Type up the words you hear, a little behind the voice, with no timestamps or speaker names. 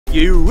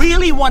You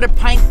really want to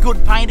paint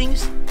good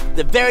paintings,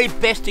 the very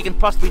best you can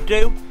possibly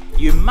do,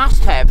 you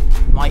must have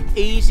my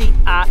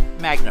Ezyart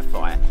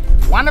magnifier.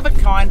 One of a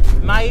kind,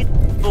 made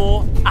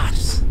for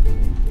us,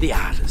 the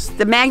artists.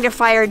 The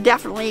magnifier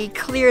definitely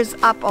clears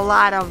up a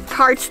lot of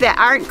parts that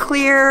aren't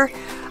clear,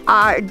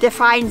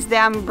 defines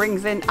them,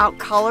 brings in out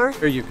color.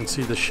 Here you can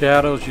see the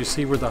shadows, you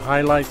see where the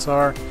highlights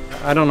are.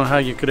 I don't know how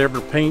you could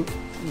ever paint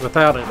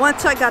without it.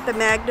 Once I got the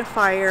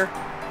magnifier,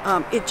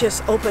 it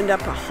just opened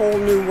up a whole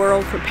new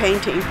world for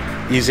painting.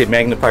 Easy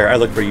magnifier. I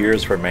looked for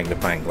years for a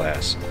magnifying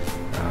glass.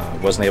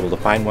 Wasn't able to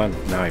find one.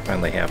 Now I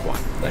finally have one.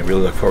 I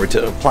really look forward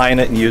to applying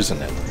it and using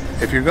it.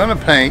 If you're going to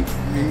paint,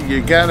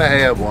 you got to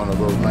have one of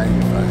those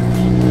magnifiers,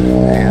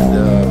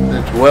 and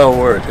it's well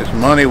worth it. It's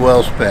money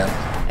well spent.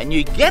 And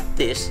you get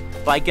this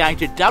by going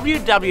to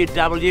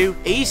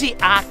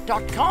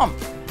www.EZTART.com.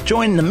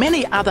 Join the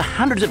many other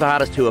hundreds of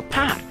artists who are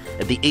part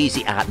of the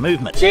Ezyart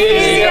movement.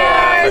 Cheesy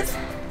art!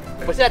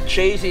 Was that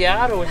cheesy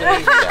art or was it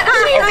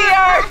Ezyart? Cheesy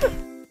art!